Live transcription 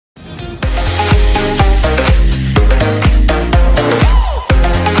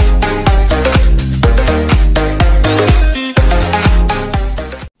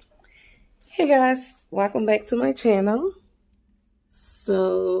Welcome back to my channel.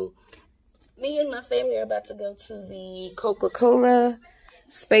 So me and my family are about to go to the Coca-Cola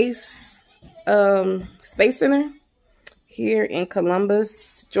Space Center here in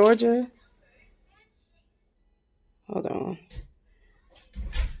Columbus, Georgia. Hold on.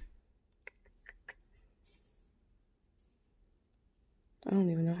 I don't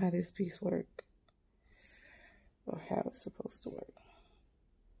even know how this piece works or how it's supposed to work.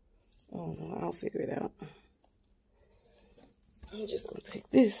 Oh no, I'll figure it out. I'm just gonna take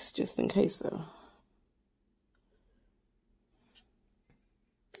this just in case though.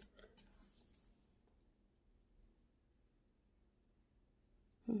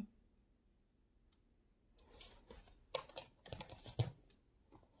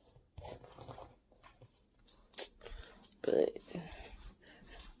 But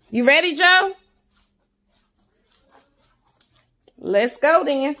you ready, Joe? Let's go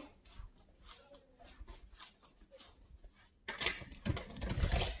then.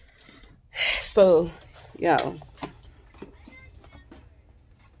 So, y'all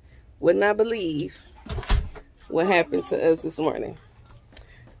would not believe what happened to us this morning.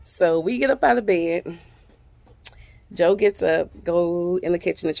 So we get up out of bed. Joe gets up, go in the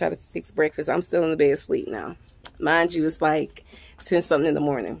kitchen to try to fix breakfast. I'm still in the bed asleep now. Mind you, it's like 10 something in the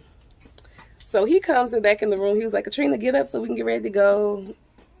morning. So he comes back in the room. He was like, Katrina, get up so we can get ready to go.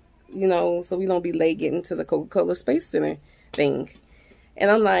 You know, so we don't be late getting to the Coca-Cola Space Center thing. And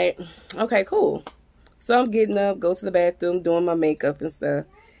I'm like, okay, cool. So I'm getting up, go to the bathroom, doing my makeup and stuff.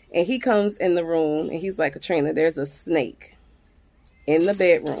 And he comes in the room and he's like, Katrina, there's a snake in the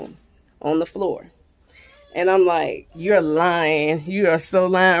bedroom on the floor. And I'm like, you're lying. You are so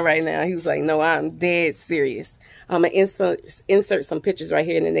lying right now. He was like, no, I'm dead serious. I'm going to insert some pictures right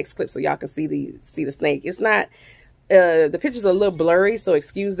here in the next clip so y'all can see the snake. It's not, the pictures are a little blurry, so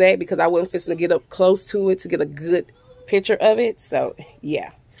excuse that because I wasn't fixing to get up close to it to get a good picture of it. So,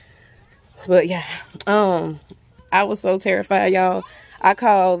 yeah. But, yeah, I was so terrified, y'all. I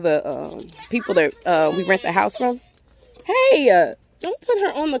called the people that we rent the house from. Hey, don't put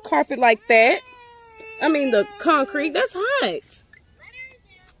her on the carpet like that. I mean, the concrete, that's hot.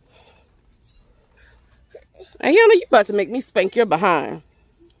 Ayana, you about to make me spank your behind.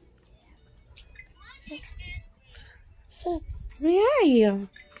 Yeah.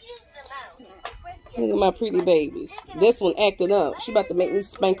 Look at my pretty babies. This one acting up. She about to make me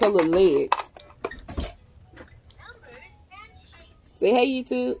spank her little legs. Say hey,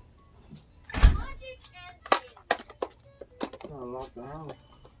 YouTube. Lock the house.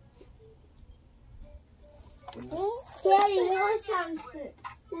 Daddy, what's something?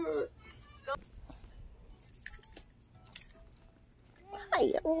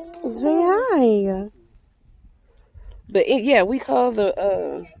 Hi. Say hi. But yeah, we call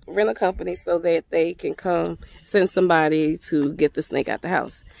the rental company so that they can come send somebody to get the snake out the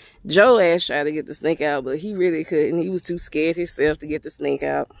house. Joe asked tried to get the snake out, but he really couldn't. He was too scared himself to get the snake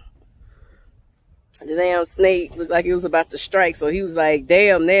out. The damn snake looked like it was about to strike, so he was like,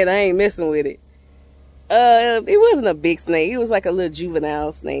 damn, Ned, I ain't messing with it. It wasn't a big snake. It was like a little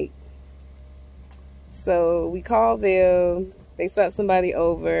juvenile snake. So we called them. They sent somebody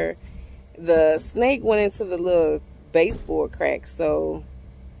over. The snake went into the little baseboard crack. So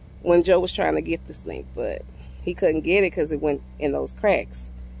when Joe was trying to get the snake, but he couldn't get it because it went in those cracks.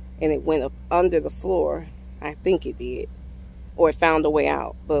 And it went up under the floor. I think it did. Or it found a way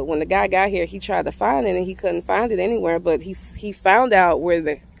out. But when the guy got here, he tried to find it and he couldn't find it anywhere. But he found out where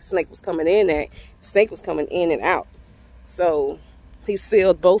the snake was coming in at. The snake was coming in and out. So he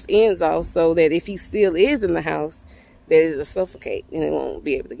sealed both ends off so that if he still is in the house, that it'll suffocate and it won't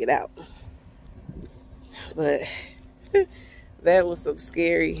be able to get out. But that was some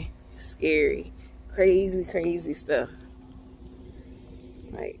scary, crazy stuff.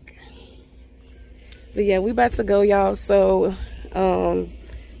 Like, but yeah, we about to go, y'all. So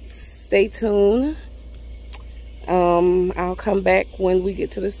stay tuned. I'll come back when we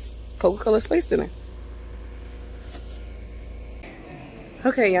get to this Coca-Cola Space Center.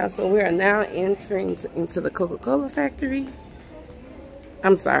 Okay, y'all, so we are now entering into the Coca-Cola factory.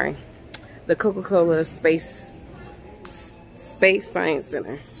 I'm sorry, the Coca-Cola Space Science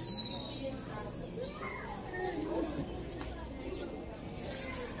Center.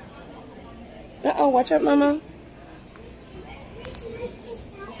 Uh-oh, watch out, Mama.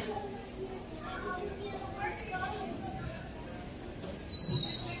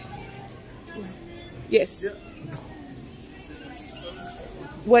 Yes. Yep.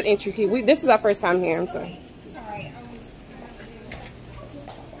 What entry key? This is our first time here, I'm sorry. Sorry.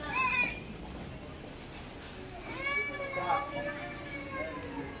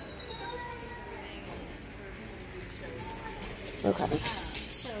 Okay.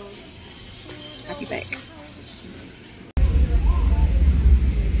 I'll be back.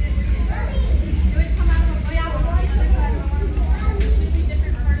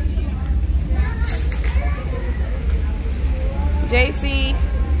 JC.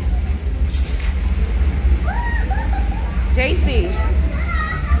 JC.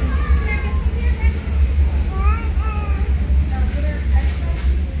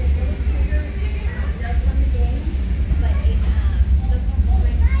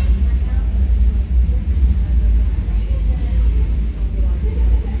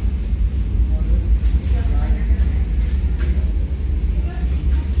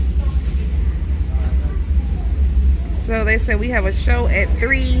 So they said we have a show at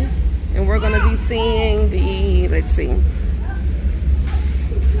 3 and we're going to be seeing the, let's see.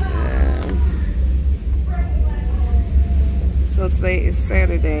 So today is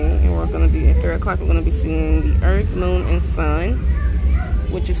Saturday and we're going to be at 3 o'clock. We're going to be seeing the Earth, Moon, and Sun,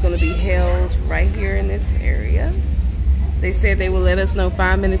 which is going to be held right here in this area. They said they will let us know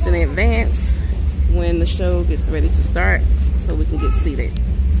 5 minutes in advance when the show gets ready to start so we can get seated.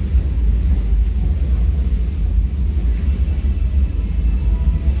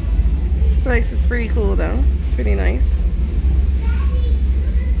 This place is pretty cool though. It's pretty nice.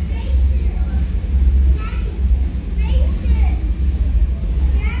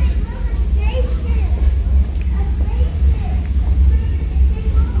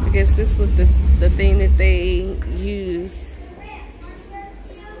 I guess this was the thing that they use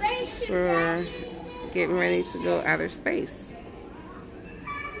for getting ready to go outer space.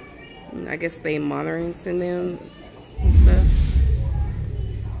 And I guess they monitoring them and stuff.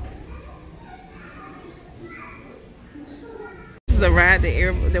 This is a ride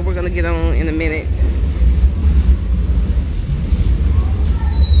that we're gonna get on in a minute.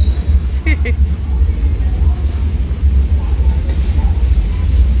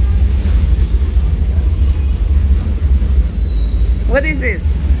 What is this?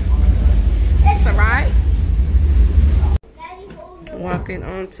 It's a ride? Walking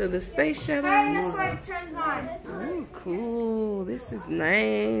onto the space shuttle. Oh, cool. This is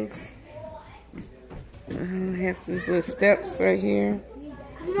nice. It has these little steps right here.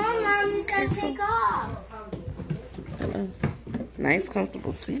 Come on, Mom, you gotta take off. Nice,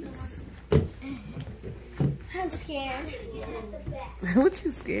 comfortable seats. I'm scared. What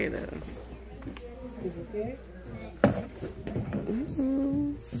you scared of? Is you scared?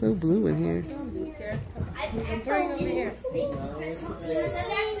 Ooh, so blue in here. Don't be scared. I'm bring over here.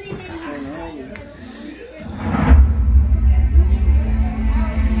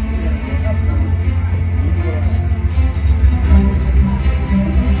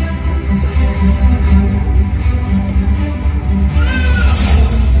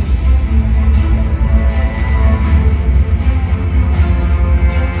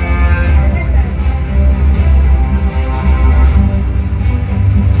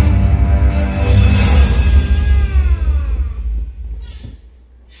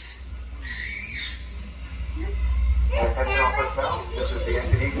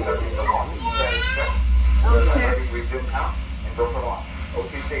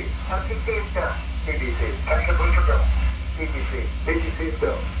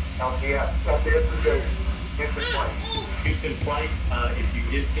 Houston flight, if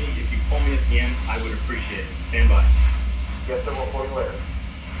you call me at the end, I would appreciate it. Stand by. Yes, sir, we'll call you later.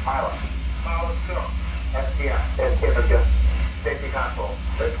 Pilot. Pilot, go. SPM. SPM is go. Safety console.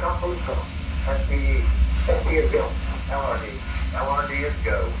 Safety console is go. SPE. SPE is go. LRD. LRD is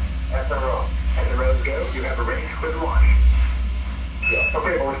go. SRO. SRO is go. You have a range for the launch. Yeah.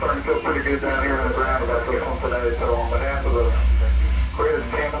 Okay, well, we're starting to feel pretty good down here on the ground about this one today, so on behalf of the greatest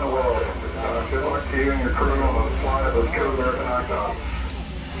team in the world, good luck to you and your crew on the flight of those Coca and icons.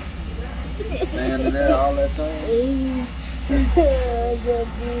 Standing there all that time.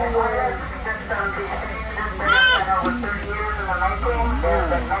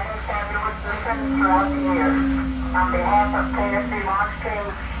 On behalf of KSC Launch Team,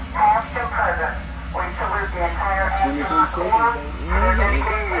 past and present, we salute the entire astronaut corps and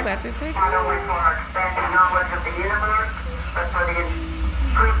their dedication, not only for our expanding knowledge of the universe, but for the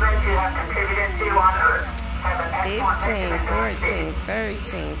improvements you have contributed to on Earth. Have an excellent 15, 14,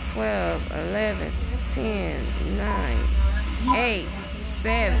 13, 12, 11, 10, 9, 8,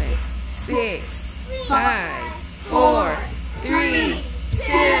 7, 6, 5, 4, 3, 2,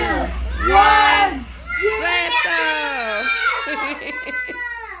 1. Blast off!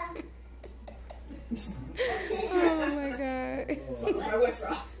 Oh my God.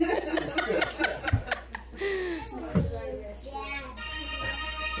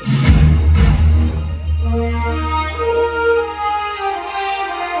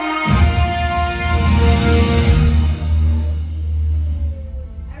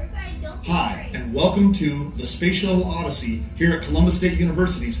 Welcome to the Space Shuttle Odyssey here at Columbus State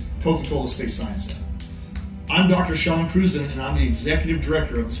University's Coca-Cola Space Science Center. I'm Dr. Sean Cruzen, and I'm the Executive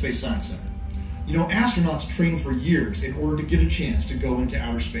Director of the Space Science Center. You know, astronauts train for years in order to get a chance to go into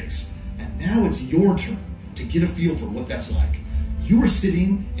outer space. And now it's your turn to get a feel for what that's like. You are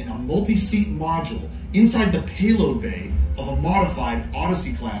sitting in a multi-seat module inside the payload bay of a modified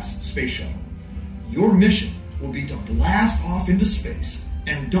Odyssey-class space shuttle. Your mission will be to blast off into space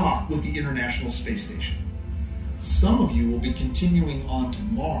and dock with the International Space Station. Some of you will be continuing on to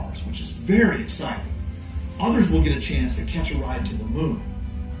Mars, which is very exciting. Others will get a chance to catch a ride to the moon.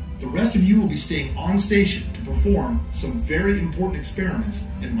 The rest of you will be staying on station to perform some very important experiments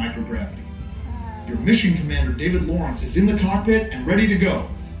in microgravity. Your mission commander, David Lawrence, is in the cockpit and ready to go.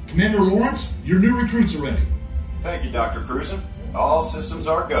 Commander Lawrence, your new recruits are ready. Thank you, Dr. Cruzen. All systems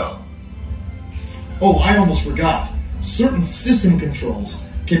are go. Oh, I almost forgot. Certain system controls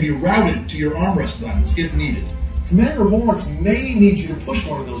can be routed to your armrest buttons if needed. Commander Lawrence may need you to push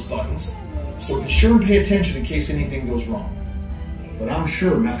one of those buttons, so be sure and pay attention in case anything goes wrong. But I'm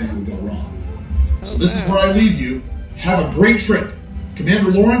sure nothing will go wrong. So this is where I leave you. Have a great trip.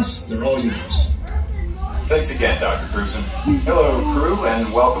 Commander Lawrence, they're all yours. Thanks again, Dr. Cruzen. Hello, crew,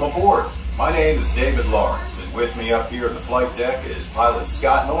 and welcome aboard. My name is David Lawrence, and with me up here at the flight deck is pilots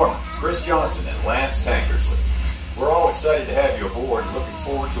Scott Norman, Chris Johnson, and Lance Tankersley. We're all excited to have you aboard and looking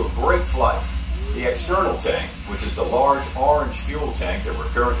forward to a great flight. The external tank, which is the large orange fuel tank that we're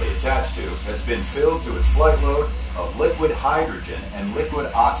currently attached to, has been filled to its flight load of liquid hydrogen and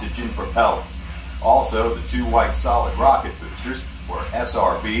liquid oxygen propellants. Also, the two white solid rocket boosters, or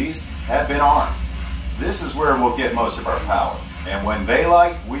SRBs, have been armed. This is where we'll get most of our power. And when they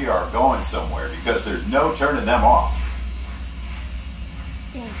light, we are going somewhere because there's no turning them off.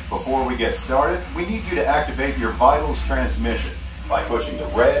 Before we get started, we need you to activate your vitals transmission by pushing the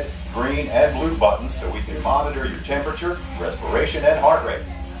red, green, and blue buttons so we can monitor your temperature, respiration, and heart rate.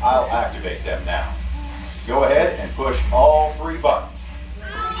 I'll activate them now. Go ahead and push all three buttons.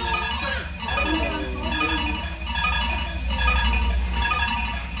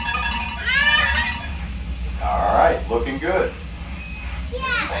 All right, looking good.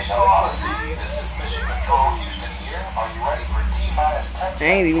 Space Shuttle Odyssey, this is Mission Control Houston here. Are you ready for T-minus 10 seconds? I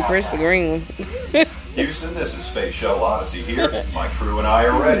ain't even pressed the green one. Houston, this is Space Shuttle Odyssey here. My crew and I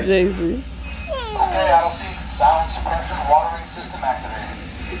are ready. JC. Okay, Odyssey, sound suppression watering system activated.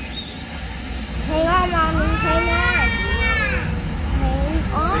 Hang on, Mommy. Hang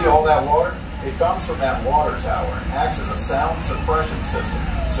on. See all that water? It comes from that water tower and acts as a sound suppression system,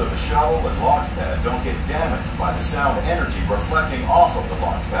 so the shuttle and launch pad don't get damaged by the sound energy reflecting off of the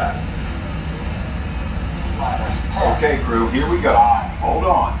launch pad. T-minus 10. Okay, crew, here we go. Hold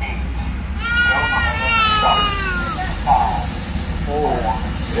on. 8. Go from engine start. 5. 4.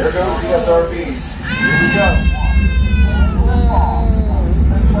 There goes the SRBs. Here we go. Lift off.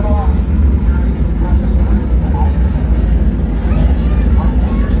 Space Shuttle Odyssey, carrying its precious crews to ISS.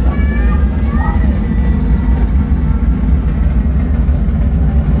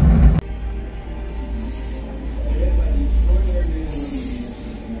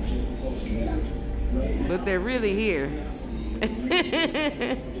 But they're really here. I'm going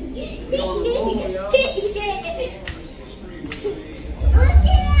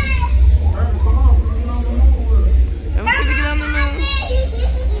to get on the moon.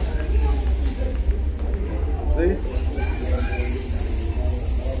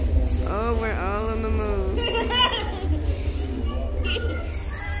 Oh, we're all on the moon.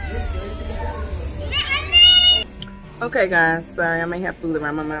 Okay, guys. Sorry, I may have food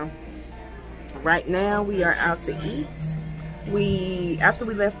around my mouth. Right now, we are out to eat. After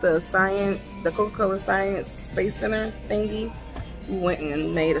we left the Coca-Cola Science Space Center thingy, we went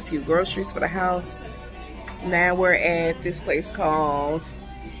and made a few groceries for the house. Now we're at this place called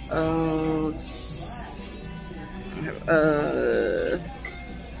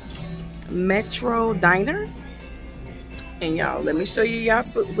Metro Diner. And y'all, let me show you y'all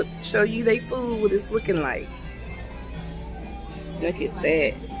food. Show you they food. What it's looking like. Look at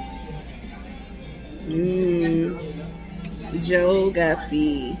that. Joe got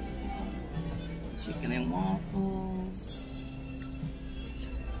the chicken and waffles.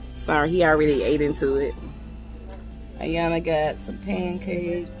 Sorry, he already ate into it. Ayana got some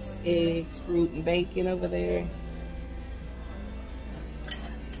pancakes, eggs, fruit, and bacon over there.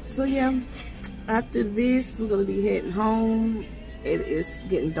 So yeah, after this, we're gonna be heading home. It is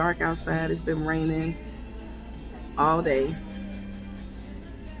getting dark outside. It's been raining all day,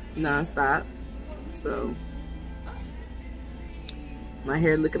 non-stop. So my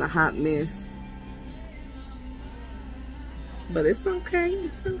hair looking a hot mess, but it's okay.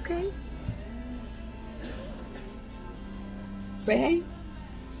 It's okay. Say hey.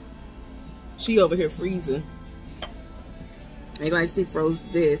 She over here freezing. Ain't like she froze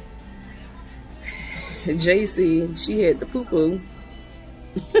to death. JC, she had the poo-poo.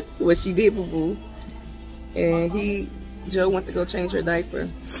 Well, she did poo-poo. And Joe went to go change her diaper.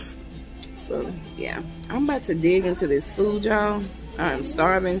 So, yeah. I'm about to dig into this food, y'all. I'm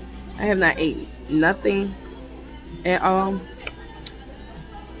starving. I have not ate nothing at all.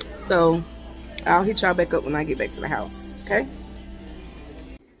 So, I'll hit y'all back up when I get back to the house, okay?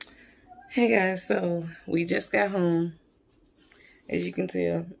 Hey, guys. So, we just got home. As you can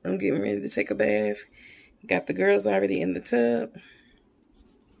tell, I'm getting ready to take a bath. Got the girls already in the tub.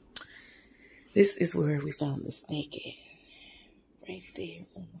 This is where we found the snake at. Right there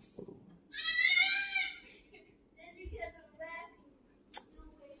on the floor.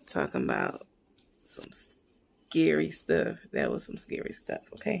 Talking about some scary stuff. That was some scary stuff,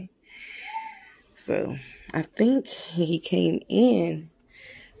 okay? So, I think he came in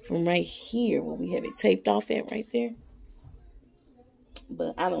from right here where we have it taped off at right there.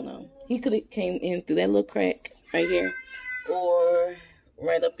 But I don't know. He could have came in through that little crack right here. Or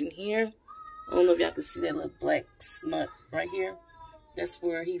right up in here. I don't know if y'all can see that little black smut right here. That's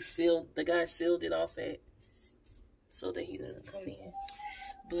where the guy sealed it off at. So that he doesn't come in.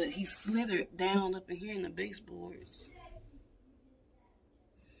 But he slithered down up in here in the baseboards.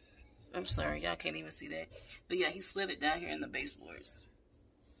 I'm sorry, y'all can't even see that. But yeah, he slithered down here in the baseboards.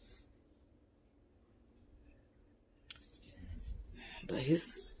 But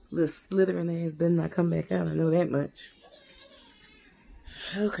his little slithering ass better not come back out. I know that much.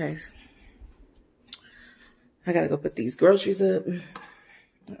 Okay. I gotta go put these groceries up.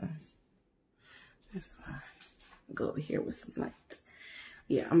 That's fine. Go over here with some light.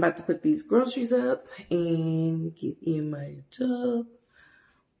 Yeah, I'm about to put these groceries up and get in my tub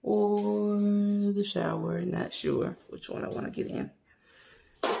or the shower. Not sure which one I want to get in.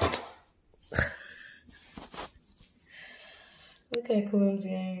 Look how clumsy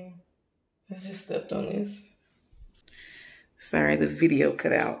I am. I just stepped on this. Sorry, the video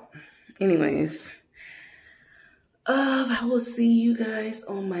cut out. Anyways, I will see you guys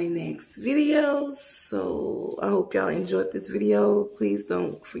on my next videos. So I hope y'all enjoyed this video. Please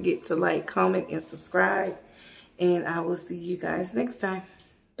don't forget to like, comment, and subscribe. And I will see you guys next time.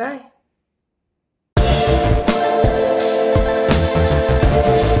 Bye.